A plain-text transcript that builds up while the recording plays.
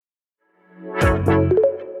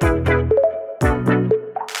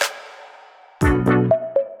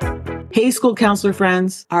Hey, school counselor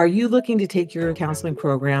friends, are you looking to take your counseling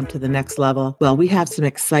program to the next level? Well, we have some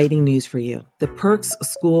exciting news for you. The Perks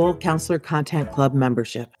School Counselor Content Club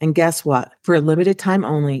membership. And guess what? For a limited time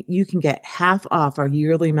only, you can get half off our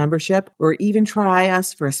yearly membership or even try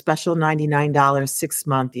us for a special $99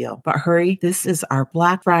 6-month deal. But hurry, this is our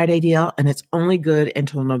Black Friday deal and it's only good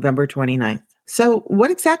until November 29th. So,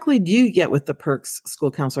 what exactly do you get with the Perks School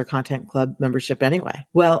Counselor Content Club membership anyway?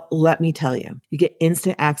 Well, let me tell you. You get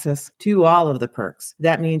instant access to all of the perks.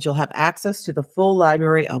 That means you'll have access to the full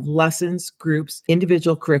library of lessons, groups,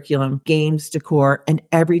 individual curriculum, games, decor, and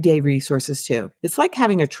everyday resources too. It's like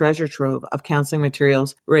having a treasure trove of counseling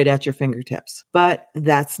materials right at your fingertips. But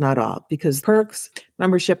that's not all, because Perks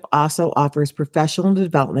membership also offers professional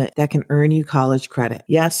development that can earn you college credit.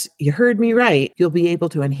 Yes, you heard me right. You'll be able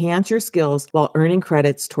to enhance your skills while earning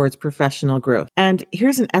credits towards professional growth. And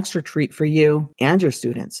here's an extra treat for you and your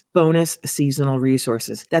students: bonus seasonal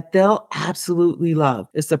resources that they'll absolutely love.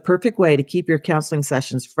 It's the perfect way to keep your counseling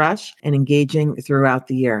sessions fresh and engaging throughout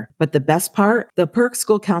the year. But the best part, the Perks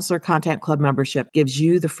School Counselor Content Club membership gives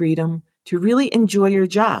you the freedom to really enjoy your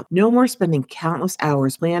job. No more spending countless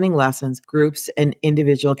hours planning lessons, groups, and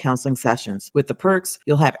individual counseling sessions. With the perks,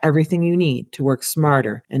 you'll have everything you need to work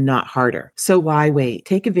smarter and not harder. So why wait?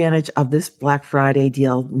 Take advantage of this Black Friday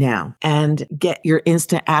deal now and get your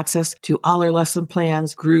instant access to all our lesson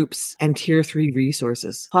plans, groups, and Tier 3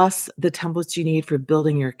 resources. Plus, the templates you need for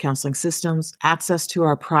building your counseling systems, access to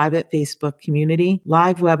our private Facebook community,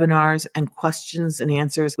 live webinars, and questions and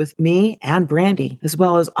answers with me and Brandy, as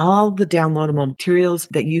well as all the downloadable materials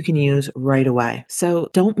that you can use right away. So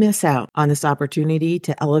don't miss out on this opportunity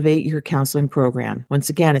to elevate your counseling program. Once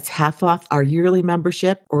again, it's half off our yearly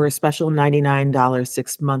membership or a special $99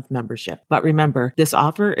 6-month membership. But remember, this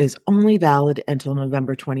offer is only valid until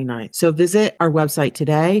November 29th. So visit our website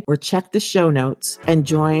today or check the show notes and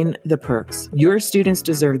join the perks. Your students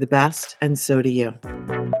deserve the best, and so do you.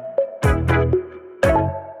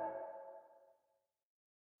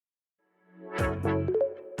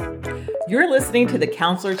 You're listening to the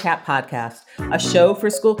Counselor Chat Podcast, a show for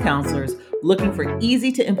school counselors looking for easy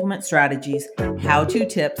to implement strategies, how-to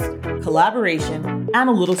tips, collaboration, and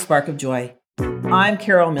a little spark of joy. I'm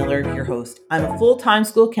Carol Miller, your host. I'm a full-time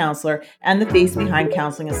school counselor and the face behind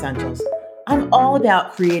Counseling Essentials. I'm all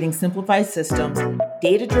about creating simplified systems,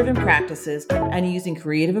 data-driven practices, and using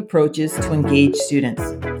creative approaches to engage students.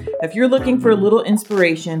 If you're looking for a little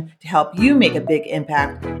inspiration to help you make a big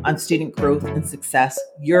impact on student growth and success,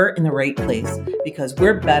 you're in the right place because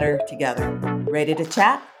we're better together. Ready to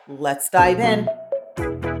chat? Let's dive in.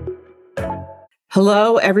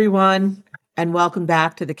 Hello, everyone, and welcome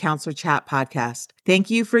back to the Counselor Chat Podcast. Thank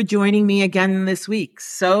you for joining me again this week.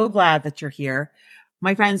 So glad that you're here.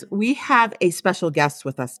 My friends, we have a special guest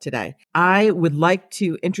with us today. I would like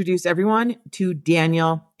to introduce everyone to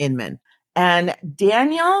Daniel Inman. And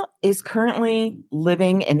Daniel is currently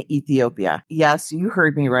living in Ethiopia. Yes, you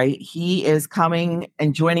heard me right. He is coming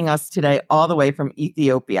and joining us today all the way from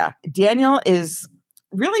Ethiopia. Daniel is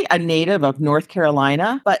really a native of North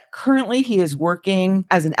Carolina, but currently he is working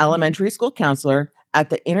as an elementary school counselor at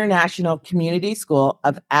the International Community School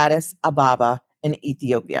of Addis Ababa in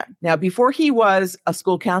Ethiopia. Now, before he was a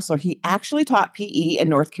school counselor, he actually taught PE in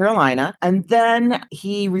North Carolina, and then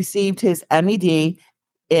he received his MED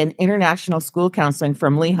in international school counseling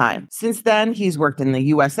from Lehigh. Since then, he's worked in the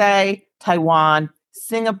USA, Taiwan,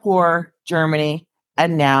 Singapore, Germany,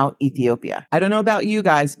 and now Ethiopia. I don't know about you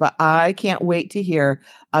guys, but I can't wait to hear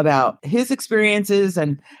about his experiences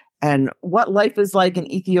and what life is like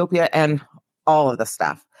in Ethiopia and all of the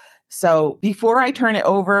stuff. So before I turn it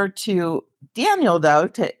over to Daniel, though,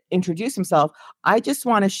 to introduce himself, I just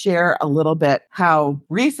want to share a little bit how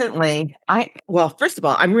recently first of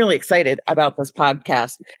all, I'm really excited about this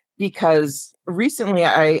podcast because recently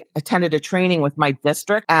I attended a training with my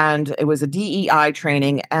district, and it was a DEI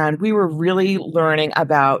training, and we were really learning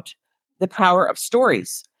about the power of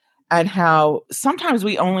stories and how sometimes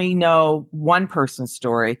we only know one person's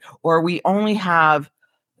story, or we only have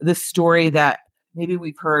the story that maybe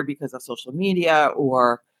we've heard because of social media,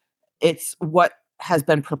 or it's what has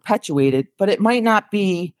been perpetuated, but it might not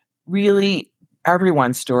be really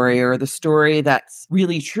everyone's story or the story that's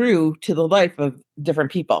really true to the life of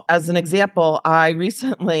different people. As an example, I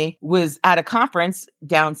recently was at a conference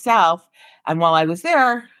down south, and while I was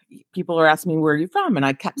there, people were asking me, "Where are you from?" And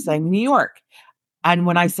I kept saying New York. And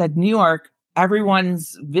when I said New York,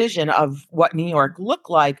 everyone's vision of what New York looked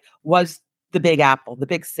like was the Big Apple, the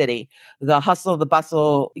big city, the hustle, the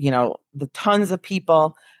bustle, the tons of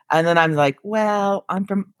people. And then I'm like, well, I'm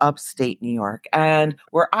from upstate New York. And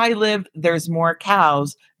where I live, there's more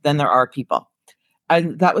cows than there are people.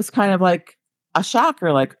 And that was kind of like a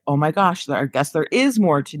shocker, like, oh my gosh, I guess there is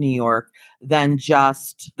more to New York than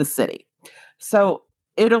just the city. So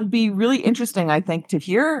it'll be really interesting, I think, to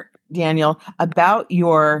hear, Daniel, about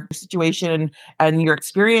your situation and your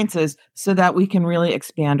experiences so that we can really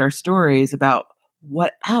expand our stories about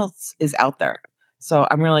what else is out there. So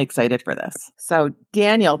I'm really excited for this. So,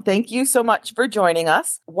 Daniel, thank you so much for joining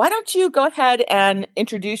us. Why don't you go ahead and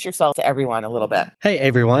introduce yourself to everyone a little bit? Hey,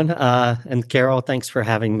 everyone. And Carol, thanks for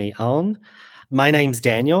having me on. My name's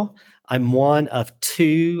Daniel. I'm one of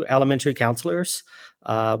two elementary counselors.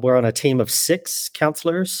 We're on a team of 6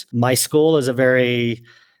 counselors. My school is a very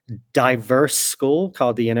diverse school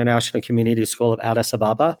called the International Community School of Addis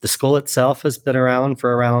Ababa. The school itself has been around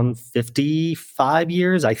for around 55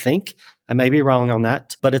 years, I think. I may be wrong on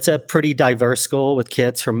that, but it's a pretty diverse school with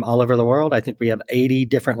kids from all over the world. I think we have 80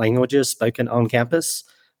 different languages spoken on campus,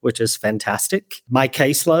 which is fantastic. My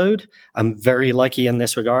caseload, I'm very lucky in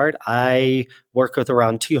this regard. I work with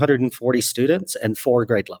around 240 students and 4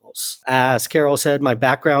 grade levels. As Carol said, my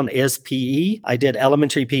background is PE. I did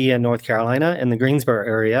elementary PE in North Carolina in the Greensboro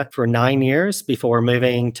area for 9 years before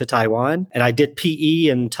moving to Taiwan. And I did PE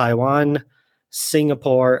in Taiwan,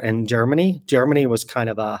 Singapore, and Germany. Germany was kind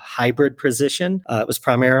of a hybrid position. It was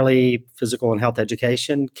primarily physical and health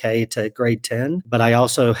education, K to grade 10, but I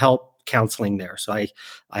also helped counseling there. So I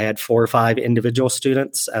had 4 or 5 individual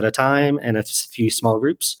students at a time and a few small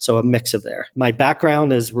groups. So a mix of there. My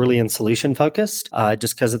background is really in solution focused,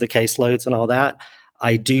 just because of the caseloads and all that.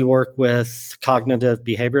 I do work with cognitive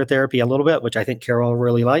behavior therapy a little bit, which I think Carol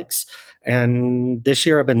really likes. And this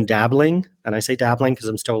year I've been dabbling, and I say dabbling because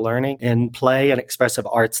I'm still learning, in play and expressive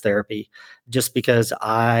arts therapy, just because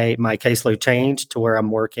my caseload changed to where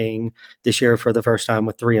I'm working this year for the first time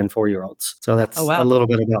with 3 and 4-year-olds. So that's a little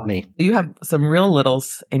bit about me. You have some real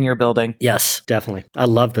littles in your building. Yes, definitely. I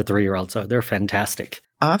love the 3-year-olds. So they're fantastic.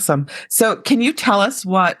 Awesome. So can you tell us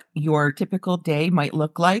what your typical day might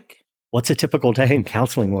look like? What's a typical day in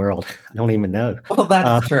counseling world? I don't even know. Well,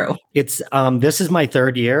 that's true. It's this is my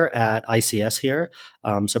 3rd year at ICS here.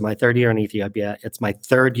 So my 3rd year in Ethiopia. It's my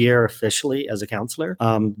 3rd year officially as a counselor.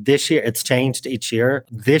 This year, it's changed each year.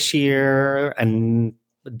 This year, and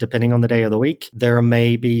depending on the day of the week, there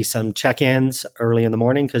may be some check-ins early in the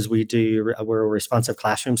morning because we're a responsive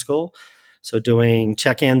classroom school. So doing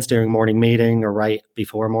check-ins during morning meeting or right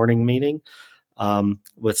before morning meeting.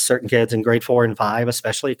 With certain kids in grade 4 and 5,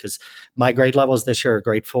 especially because my grade levels this year are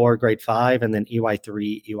grade 4, grade 5, and then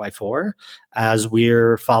EY3, EY4, as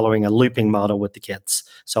we're following a looping model with the kids.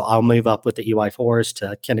 So I'll move up with the EY4s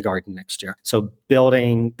to kindergarten next year. So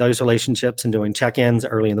building those relationships and doing check-ins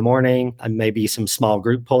early in the morning, and maybe some small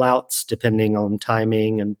group pullouts depending on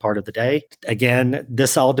timing and part of the day. Again,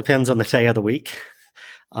 this all depends on the day of the week.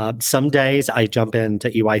 Some days I jump into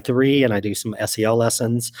EY3 and I do some SEL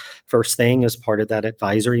lessons first thing as part of that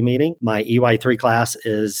advisory meeting. My EY3 class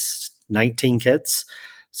is 19 kids.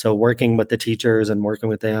 So working with the teachers and working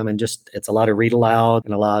with them, and just it's a lot of read aloud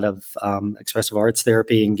and a lot of expressive arts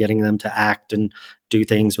therapy and getting them to act and do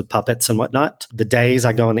things with puppets and whatnot. The days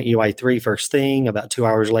I go into EY3 first thing, about 2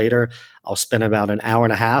 hours later, I'll spend about an hour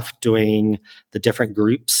and a half doing the different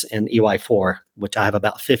groups in EY4, which I have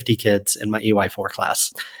about 50 kids in my EY4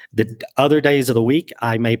 class. The other days of the week,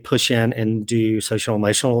 I may push in and do social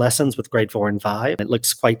emotional lessons with grade 4 and 5. It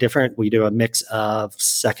looks quite different. We do a mix of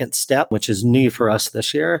second step, which is new for us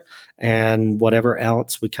this year, and whatever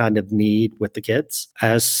else we kind of need with the kids.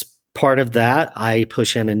 As part of that, I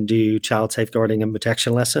push in and do child safeguarding and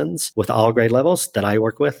protection lessons with all grade levels that I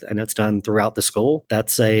work with, and it's done throughout the school.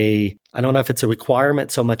 I don't know if it's a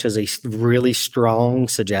requirement so much as a really strong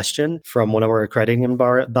suggestion from one of our accrediting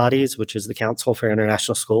bodies, which is the Council for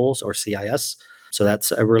International Schools, or CIS. So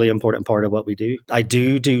that's a really important part of what we do. I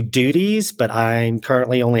do duties, but I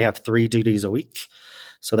currently only have 3 duties a week.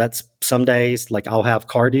 So that's some days, like I'll have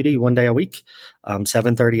car duty one day a week,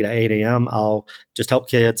 7:30 to 8 a.m. I'll just help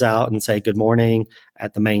kids out and say good morning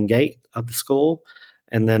at the main gate of the school.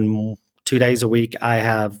 And then 2 days a week, I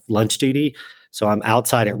have lunch duty. So I'm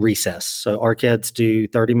outside at recess. So our kids do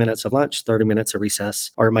 30 minutes of lunch, 30 minutes of recess,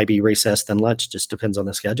 or it might be recess then lunch, just depends on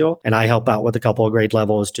the schedule. And I help out with a couple of grade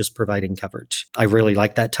levels, just providing coverage. I really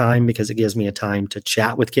like that time because it gives me a time to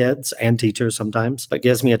chat with kids and teachers sometimes, but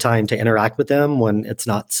gives me a time to interact with them when it's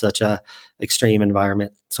not such a extreme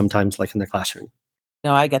environment, sometimes like in the classroom.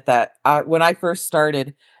 No, I get that. When I first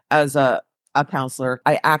started as a counselor,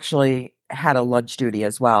 I actually had a lunch duty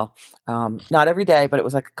as well. Not every day, but it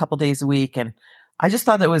was like a couple days a week. And I just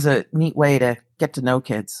thought that was a neat way to get to know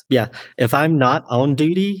kids. Yeah. If I'm not on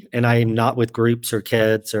duty and I'm not with groups or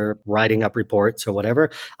kids or writing up reports or whatever,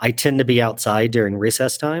 I tend to be outside during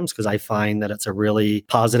recess times because I find that it's a really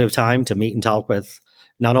positive time to meet and talk with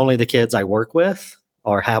not only the kids I work with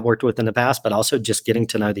or have worked with in the past, but also just getting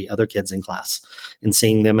to know the other kids in class and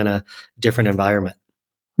seeing them in a different environment.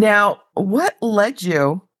 Now, what led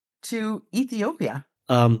you to Ethiopia?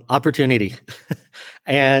 Opportunity.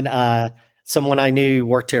 And someone I knew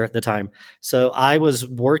worked here at the time. So I was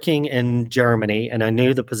working in Germany, and I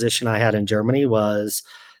knew the position I had in Germany was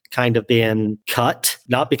kind of being cut,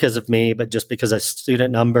 not because of me, but just because of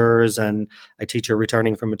student numbers and a teacher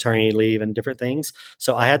returning from maternity leave and different things.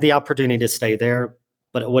 So I had the opportunity to stay there,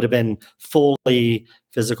 but it would have been fully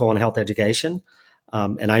physical and health education.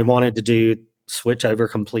 And I wanted to switch over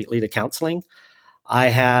completely to counseling. I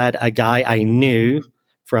had a guy I knew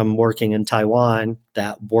from working in Taiwan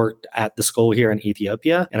that worked at the school here in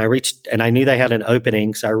Ethiopia. And I knew they had an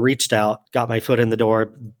opening. So I reached out, got my foot in the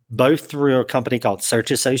door, both through a company called Search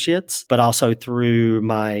Associates, but also through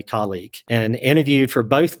my colleague, and interviewed for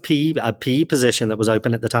both a PE position that was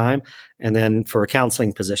open at the time, and then for a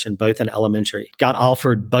counseling position, both in elementary. Got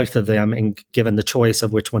offered both of them and given the choice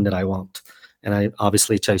of which one did I want. And I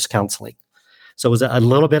obviously chose counseling. So it was a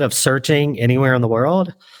little bit of searching anywhere in the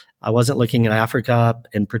world. I wasn't looking at Africa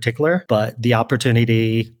in particular, but the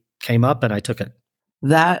opportunity came up and I took it.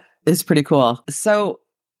 That is pretty cool. So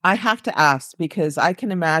I have to ask because I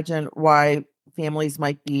can imagine why families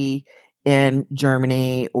might be in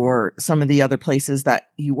Germany or some of the other places that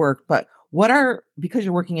you work, but because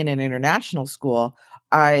you're working in an international school,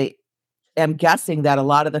 I am guessing that a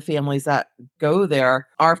lot of the families that go there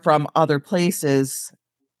are from other places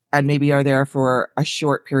and maybe are there for a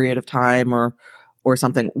short period of time or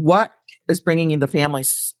something. What is bringing in the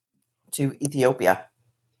families to Ethiopia?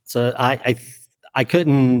 So I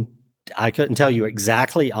couldn't tell you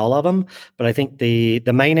exactly all of them, but I think the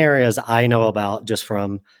main areas I know about just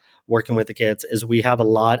from working with the kids is we have a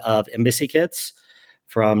lot of embassy kids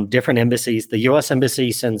from different embassies. The U.S.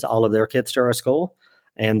 Embassy sends all of their kids to our school,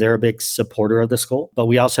 and they're a big supporter of the school. But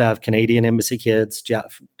we also have Canadian embassy kids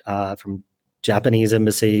from Japanese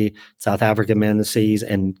embassy, South African embassies,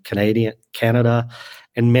 and Canada,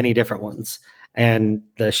 and many different ones. And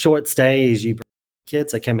the short stays, you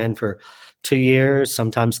kids that come in for 2 years,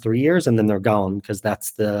 sometimes 3 years, and then they're gone because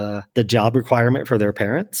that's the job requirement for their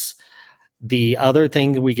parents. The other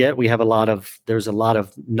thing that there's a lot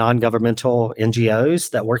of non-governmental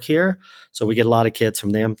NGOs that work here. So we get a lot of kids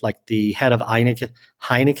from them. Like the head of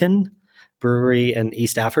Heineken brewery in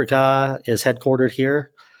East Africa is headquartered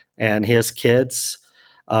here, and his kids,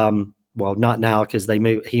 well, not now because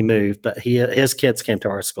he moved, but his kids came to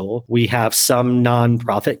our school. We have some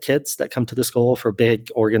nonprofit kids that come to the school for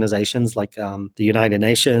big organizations like the United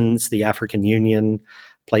Nations, the African Union,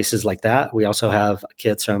 places like that. We also have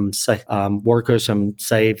kids from workers from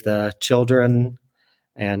Save the Children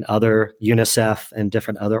and other UNICEF and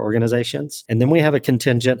different other organizations. And then we have a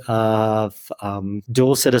contingent of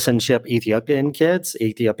dual citizenship Ethiopian kids.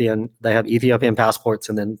 They have Ethiopian passports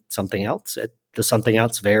and then something else. The something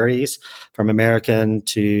else varies from American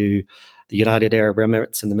to the United Arab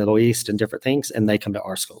Emirates in the Middle East and different things, and they come to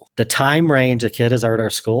our school. The time range a kid is at our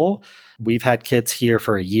school, we've had kids here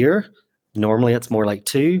for a year. Normally it's more like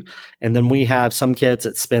 2. And then we have some kids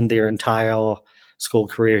that spend their entire school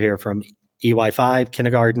career here from EY5,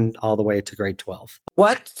 kindergarten, all the way to grade 12.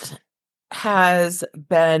 What has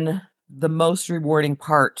been the most rewarding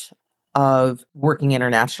part of working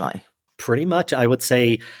internationally? Pretty much, I would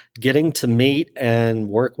say getting to meet and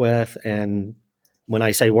work with, and when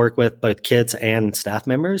I say work with both kids and staff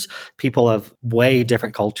members, people of way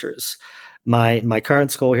different cultures. My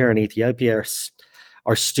current school here in Ethiopia,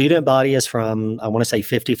 our student body is from, I want to say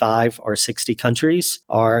 55 or 60 countries.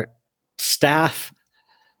 Our staff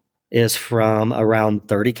is from around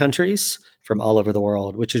 30 countries from all over the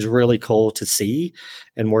world, which is really cool to see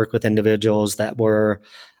and work with individuals that were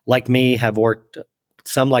like me,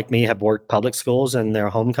 some like me have worked public schools in their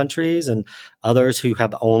home countries, and others who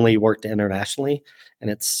have only worked internationally. And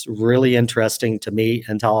it's really interesting to meet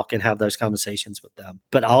and talk and have those conversations with them.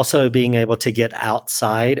 But also being able to get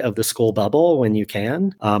outside of the school bubble when you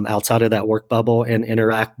can, outside of that work bubble, and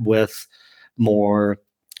interact with more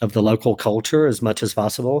of the local culture as much as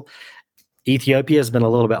possible. Ethiopia has been a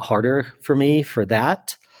little bit harder for me for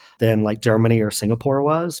that than like Germany or Singapore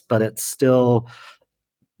was, but it's still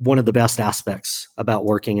one of the best aspects about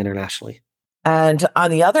working internationally. And on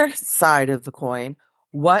the other side of the coin,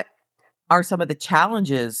 what are some of the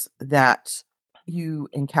challenges that you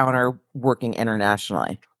encounter working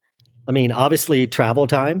internationally? I mean, obviously, travel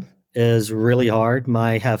time is really hard.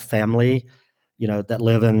 I have family, that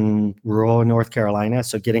live in rural North Carolina.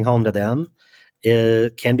 So getting home to them,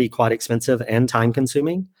 it can be quite expensive and time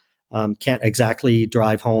consuming. Can't exactly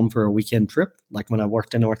drive home for a weekend trip like when I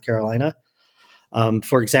worked in North Carolina.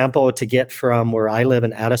 For example, to get from where I live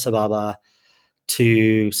in Addis Ababa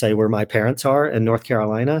to say where my parents are in North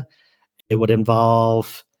Carolina, it would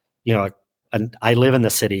involve, and I live in the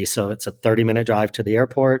city, so it's a 30-minute drive to the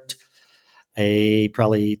airport, a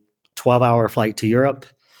probably 12-hour flight to Europe,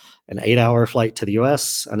 an 8-hour flight to the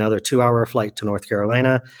US, another 2-hour flight to North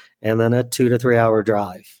Carolina, and then a 2 to 3 hour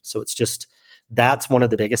drive. So that's one of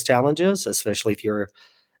the biggest challenges, especially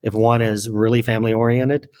if one is really family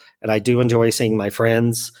oriented. And I do enjoy seeing my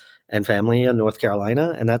friends and family in North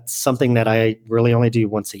Carolina. And that's something that I really only do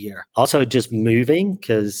once a year. Also, just moving,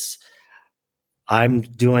 because I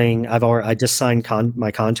just signed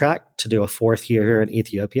my contract to do a 4th year here in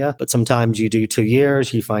Ethiopia. But sometimes you do 2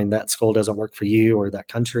 years, you find that school doesn't work for you or that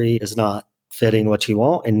country is not fitting what you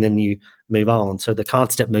want, and then you move on. So the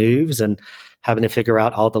constant moves and having to figure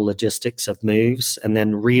out all the logistics of moves, and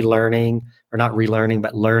then relearning, or not relearning,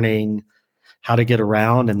 but learning how to get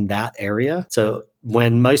around in that area. So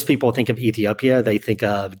when most people think of Ethiopia, they think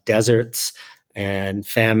of deserts and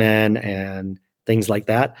famine and things like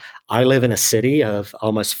that. I live in a city of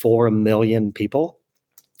almost 4 million people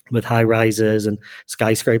with high rises and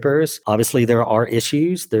skyscrapers. Obviously, there are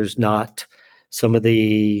issues. There's not some of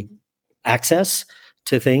the access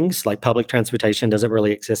to things, like public transportation doesn't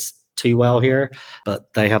really exist too well here,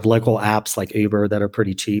 but they have local apps like Uber that are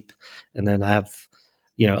pretty cheap. And then I have,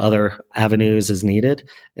 other avenues as needed.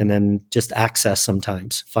 And then just access,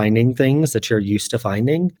 sometimes finding things that you're used to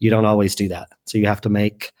finding, you don't always do that. So you have to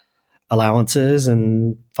make allowances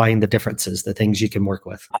and find the differences, the things you can work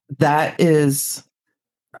with. I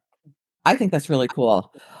think that's really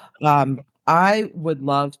cool. I would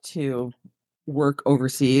love to work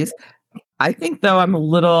overseas. I think though I'm a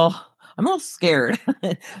little scared.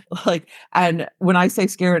 Like, and when I say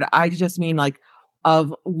scared, I just mean like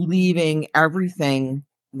of leaving everything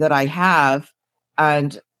that I have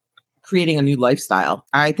and creating a new lifestyle.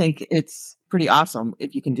 I think it's pretty awesome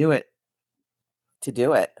if you can do it to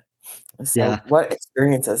do it. So Yeah. what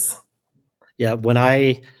experiences? Yeah, when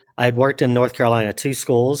I'd worked in North Carolina, 2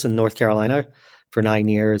 schools in North Carolina for 9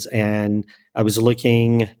 years, and I was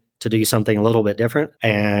looking to do something a little bit different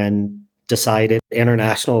and decided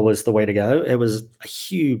international was the way to go. It was a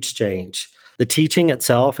huge change. The teaching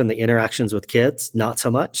itself and the interactions with kids, not so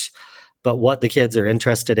much, but what the kids are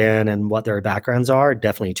interested in and what their backgrounds are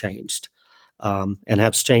definitely changed, and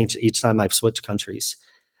have changed each time I've switched countries.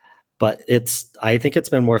 But I think it's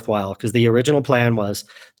been worthwhile, because the original plan was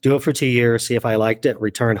do it for 2 years, see if I liked it,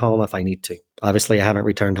 return home if I need to. Obviously, I haven't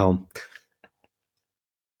returned home.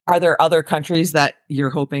 Are there other countries that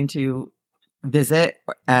you're hoping to visit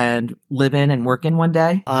and live in and work in one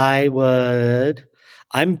day?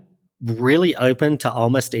 I'm really open to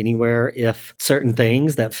almost anywhere if certain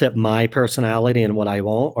things that fit my personality and what I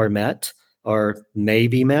want are met, or may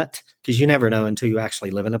be met, because you never know until you actually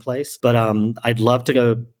live in a place. But I'd love to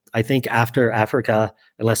go. I think after Africa,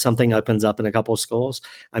 unless something opens up in a couple of schools,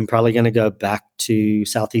 I'm probably going to go back to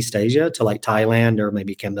Southeast Asia, to like Thailand or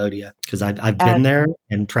maybe Cambodia, because I've been And there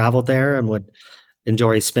and traveled there and would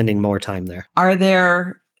enjoy spending more time there. are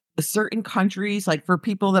there certain countries, like for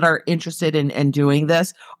people that are interested in doing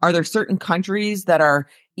this, are there certain countries that are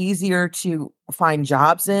easier to find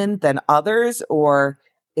jobs in than others? Or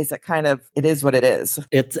is it kind of, it is what it is?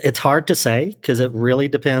 It's hard to say, because it really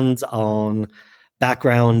depends on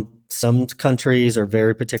background. Some countries are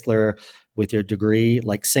very particular with your degree.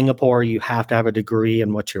 Like Singapore, you have to have a degree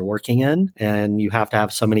in what you're working in, and you have to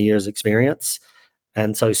have so many years experience.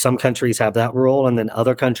 And so some countries have that rule, and then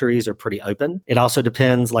other countries are pretty open. It also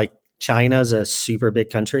depends, like China's a super big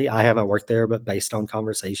country. I haven't worked there, but based on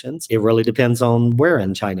conversations, it really depends on where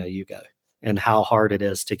in China you go and how hard it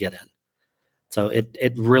is to get in. So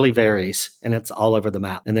it really varies, and it's all over the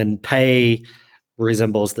map. And then pay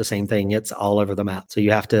resembles the same thing. It's all over the map. So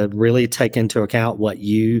you have to really take into account what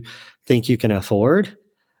you think you can afford,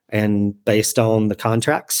 and based on the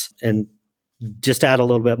contracts. And just add a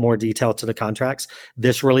little bit more detail to the contracts.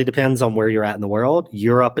 This really depends on where you're at in the world.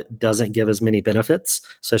 Europe doesn't give as many benefits,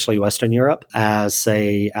 especially Western Europe, as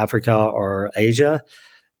say Africa or Asia.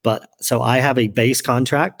 But so I have a base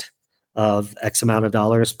contract of X amount of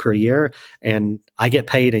dollars per year, and I get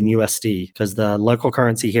paid in USD, because the local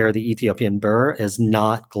currency here, the Ethiopian birr, is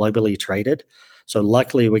not globally traded. So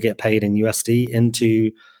luckily we get paid in USD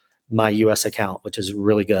into my US account, which is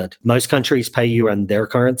really good. Most countries pay you in their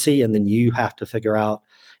currency, and then you have to figure out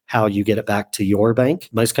how you get it back to your bank.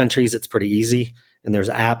 Most countries, it's pretty easy, and there's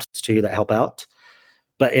apps too that help out.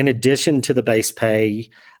 But in addition to the base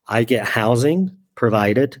pay, I get housing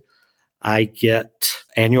provided. I get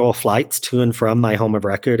annual flights to and from my home of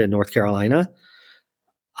record in North Carolina.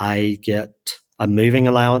 I get a moving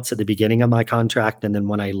allowance at the beginning of my contract. And then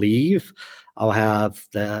when I leave, I'll have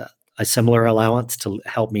a similar allowance to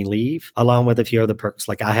help me leave, along with a few other perks.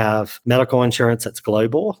 Like I have medical insurance that's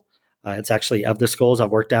global. It's actually of the schools I've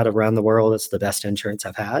worked at around the world. It's the best insurance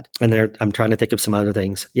I've had. And I'm trying to think of some other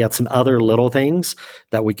things. Yeah, some other little things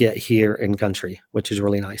that we get here in country, which is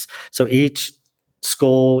really nice. So each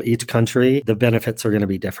school, each country, the benefits are going to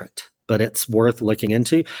be different, but it's worth looking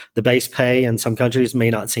into. The base pay in some countries may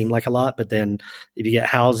not seem like a lot, but then if you get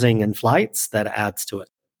housing and flights, that adds to it.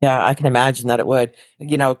 Yeah, I can imagine that it would,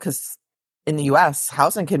 because in the US,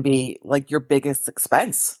 housing can be like your biggest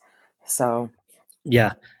expense. So,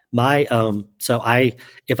 Yeah.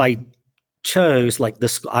 If I chose like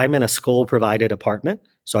this, I'm in a school provided apartment.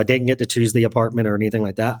 So I didn't get to choose the apartment or anything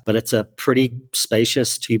like that, but it's a pretty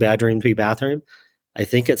spacious 2 bedroom, 3 bathroom. I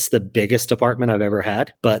think it's the biggest apartment I've ever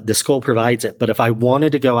had, but the school provides it. But if I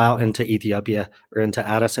wanted to go out into Ethiopia or into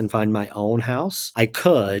Addis and find my own house, I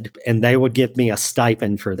could, and they would give me a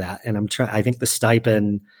stipend for that. And I think the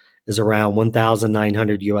stipend is around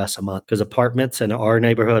 1,900 US a month because apartments in our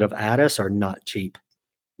neighborhood of Addis are not cheap.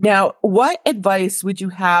 now, what advice would you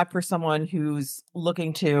have for someone who's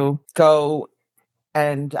looking to go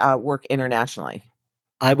and work internationally?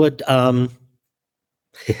 I would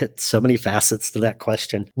hit so many facets to that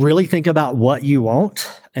question. Really think about what you want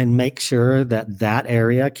and make sure that that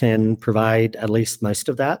area can provide at least most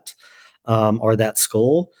of that, or that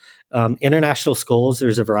school. International schools,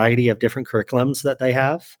 there's a variety of different curriculums that they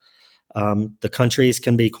have. The countries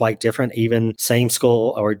can be quite different. Even same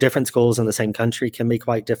school or different schools in the same country can be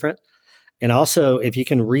quite different. And also, if you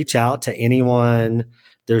can reach out to anyone,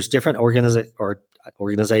 there's different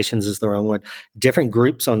organizations is the wrong word, different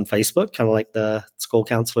groups on Facebook, kind of like the School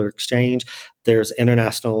Counselor Exchange. There's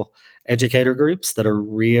international educator groups that are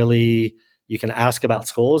really, you can ask about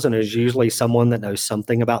schools, and there's usually someone that knows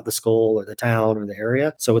something about the school or the town or the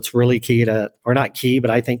area. So it's really key or not key, but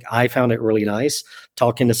I think I found it really nice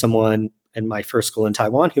talking to someone in my first school in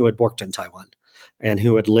Taiwan who had worked in Taiwan and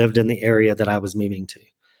who had lived in the area that I was moving to.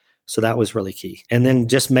 So that was really key. And then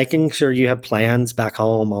just making sure you have plans back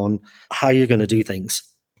home on how you're going to do things,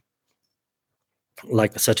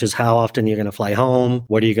 like such as how often you're going to fly home,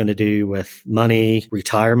 what are you going to do with money,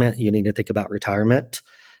 retirement. You need to think about retirement.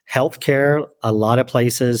 Healthcare, a lot of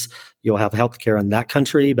places you'll have healthcare in that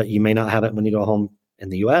country, but you may not have it when you go home in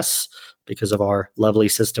the US because of our lovely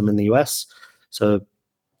system in the US. So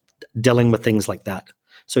dealing with things like that.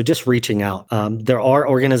 So just reaching out. There are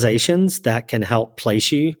organizations that can help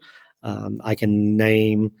place you. I can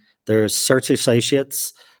name, there's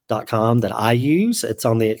searchassociates.com that I use. It's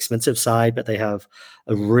on the expensive side, but they have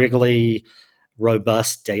a really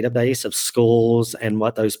robust database of schools and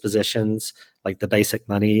what those positions, like the basic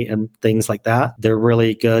money and things like that. They're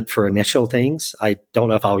really good for initial things. I don't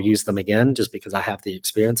know if I'll use them again just because I have the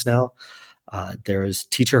experience now. There's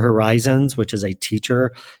Teacher Horizons, which is a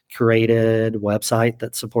teacher curated website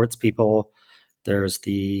that supports people. There's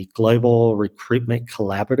the Global Recruitment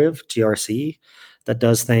Collaborative, GRC, that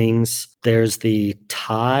does things. There's the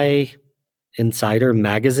Thai Insider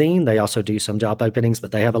magazine. They also do some job openings,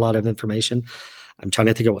 but they have a lot of information. I'm trying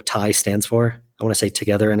to think of what Thai stands for. I want to say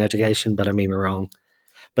Together in Education, but I may be wrong.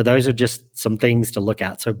 But those are just some things to look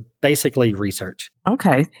at. So basically research.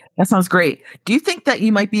 Okay, that sounds great. Do you think that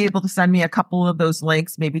you might be able to send me a couple of those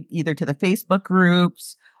links, maybe either to the Facebook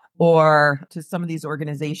groups or to some of these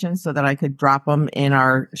organizations so that I could drop them in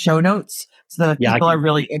our show notes so that if Yeah, people are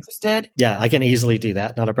really interested? yeah, I can easily do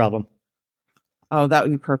that. Not a problem. Oh, that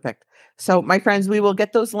would be perfect. So, my friends, we will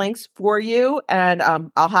get those links for you, and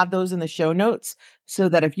I'll have those in the show notes so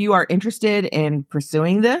that if you are interested in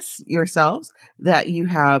pursuing this yourselves, that you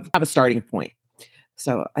have a starting point.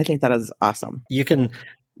 So, I think that is awesome.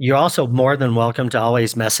 You're also more than welcome to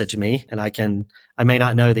always message me, and I may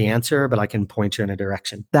not know the answer, but I can point you in a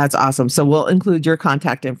direction. That's awesome. So, we'll include your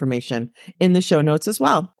contact information in the show notes as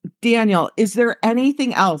well. Daniel, is there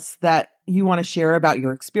anything else that you want to share about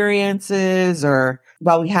your experiences or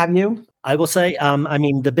while we have you? I will say, I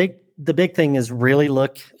mean, the big thing is really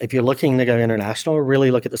look, if you're looking to go international,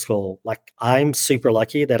 really look at the school. Like I'm super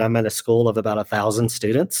lucky that I'm at a school of about 1,000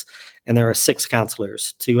 students, and there are 6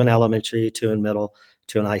 counselors, 2 in elementary, 2 in middle,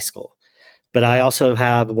 2 in high school. But I also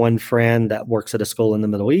have one friend that works at a school in the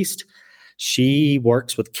Middle East. She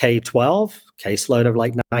works with K-12, caseload of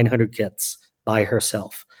like 900 kids by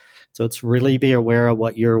herself. So it's really be aware of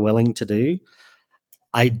what you're willing to do.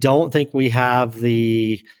 I don't think we have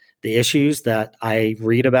the the issues that I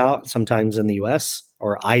read about sometimes in the US,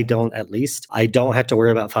 or I don't at least. I don't have to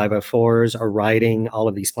worry about 504s or writing all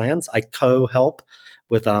of these plans. I co-help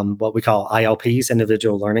with what we call ILPs,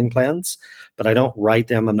 individual learning plans, but I don't write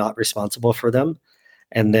them. I'm not responsible for them.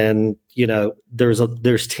 And then,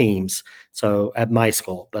 there's teams. So at my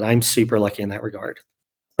school, but I'm super lucky in that regard.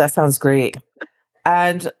 That sounds great.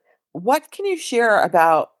 And what can you share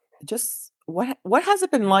about just what has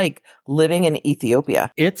it been like living in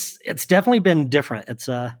Ethiopia? It's definitely been different. It's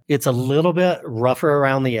a little bit rougher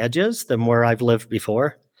around the edges than where I've lived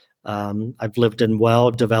before. I've lived in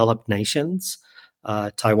well-developed nations.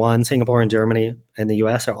 Taiwan, Singapore, and Germany and the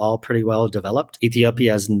US are all pretty well developed.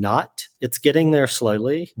 Ethiopia is not. It's getting there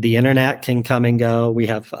slowly. The internet can come and go. We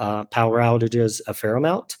have power outages a fair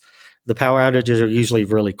amount. The power outages are usually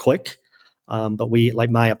really quick. But like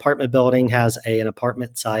my apartment building has an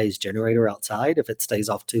apartment size generator outside if it stays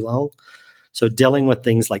off too long. So dealing with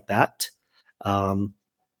things like that. And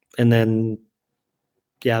then,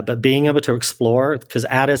 yeah, but being able to explore, because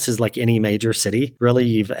Addis is like any major city really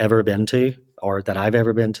you've ever been to or that I've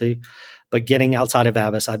ever been to. But getting outside of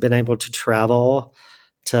Addis, I've been able to travel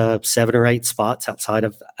to 7 or 8 spots outside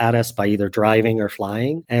of Addis by either driving or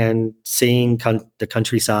flying and seeing the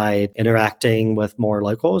countryside, interacting with more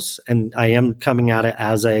locals. And I am coming at it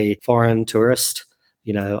as a foreign tourist,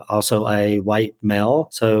 also a white male.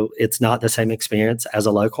 So it's not the same experience as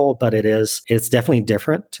a local, but it's definitely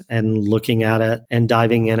different. And looking at it and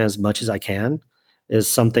diving in as much as I can is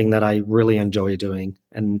something that I really enjoy doing.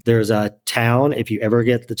 And there's a town, if you ever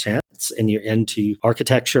get the chance and you're into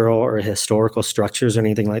architectural or historical structures or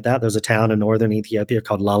anything like that, there's a town in northern Ethiopia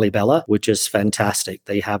called Lalibela, which is fantastic.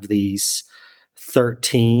 They have these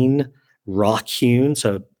 13 rock hewn,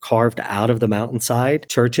 so carved out of the mountainside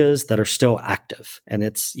churches that are still active. And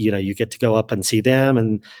it's, you get to go up and see them.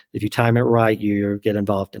 And if you time it right, you get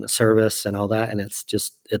involved in a service and all that. And it's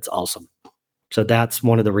awesome. So that's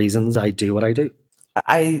one of the reasons I do what I do.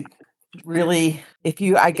 I really, if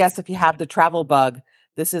you have the travel bug,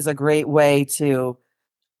 this is a great way to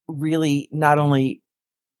really not only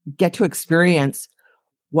get to experience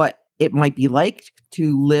what it might be like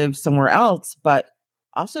to live somewhere else, but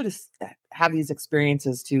also to have these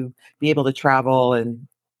experiences to be able to travel and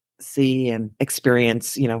see and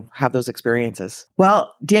experience, have those experiences.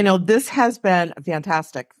 Well, Daniel, this has been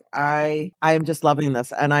fantastic. I am just loving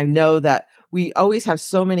this. And I know that we always have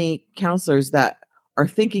so many counselors that are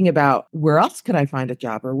thinking about where else can I find a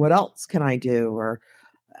job or what else can I do? Or,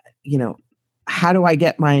 how do I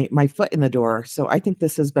get my foot in the door? So I think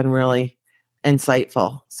this has been really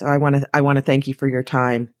insightful. So I want to thank you for your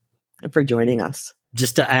time and for joining us.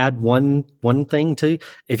 Just to add one thing too,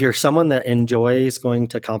 if you're someone that enjoys going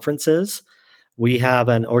to conferences, we have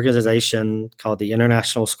an organization called the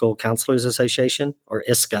International School Counselors Association, or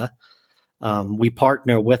ISCA. We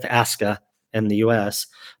partner with ASCA in the US,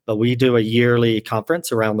 but we do a yearly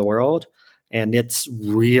conference around the world, and it's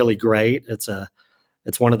really great.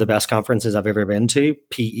 It's one of the best conferences I've ever been to,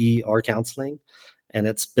 PE or counseling, and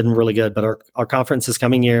it's been really good. But our conference this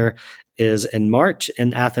coming year is in March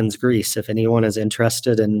in Athens, Greece. If anyone is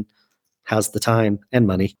interested and has the time and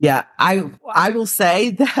money. Yeah, I will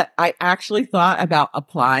say that I actually thought about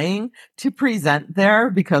applying to present there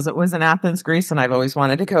because it was in Athens, Greece, and I've always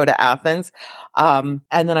wanted to go to Athens. And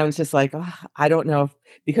then I was just like, oh, I don't know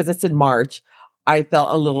because it's in March. I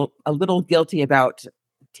felt a little guilty about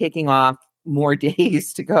taking off more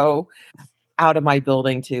days to go out of my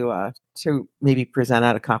building to maybe present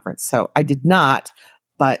at a conference. So I did not,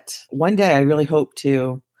 but one day I really hope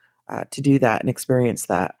to do that and experience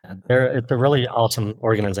that. It's a really awesome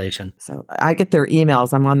organization. So I get their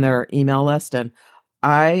emails. I'm on their email list, and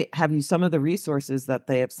I have used some of the resources that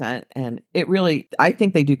they have sent, and I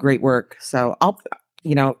think they do great work. So I'll,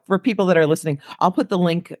 for people that are listening, I'll put the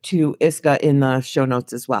link to ISCA in the show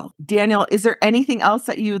notes as well. Daniel, is there anything else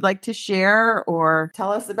that you would like to share or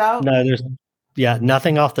tell us about? No, there's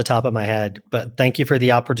nothing off the top of my head, but thank you for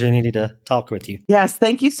the opportunity to talk with you. Yes,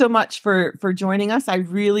 thank you so much for joining us. I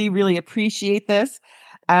really, really appreciate this.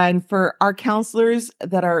 And for our counselors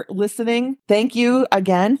that are listening, thank you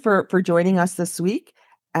again for joining us this week.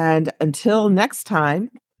 And until next time,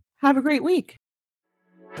 have a great week.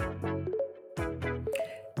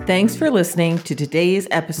 Thanks for listening to today's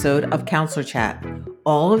episode of Counselor Chat.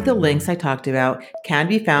 All of the links I talked about can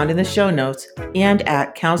be found in the show notes and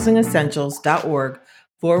at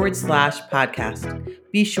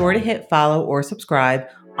counselingessentials.org/podcast. Be sure to hit follow or subscribe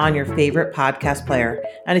on your favorite podcast player.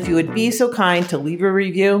 And if you would be so kind to leave a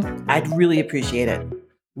review, I'd really appreciate it.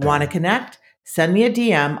 Want to connect? Send me a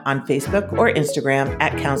DM on Facebook or Instagram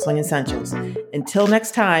at Counseling Essentials. Until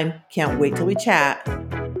next time, can't wait till we chat.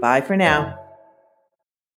 Bye for now.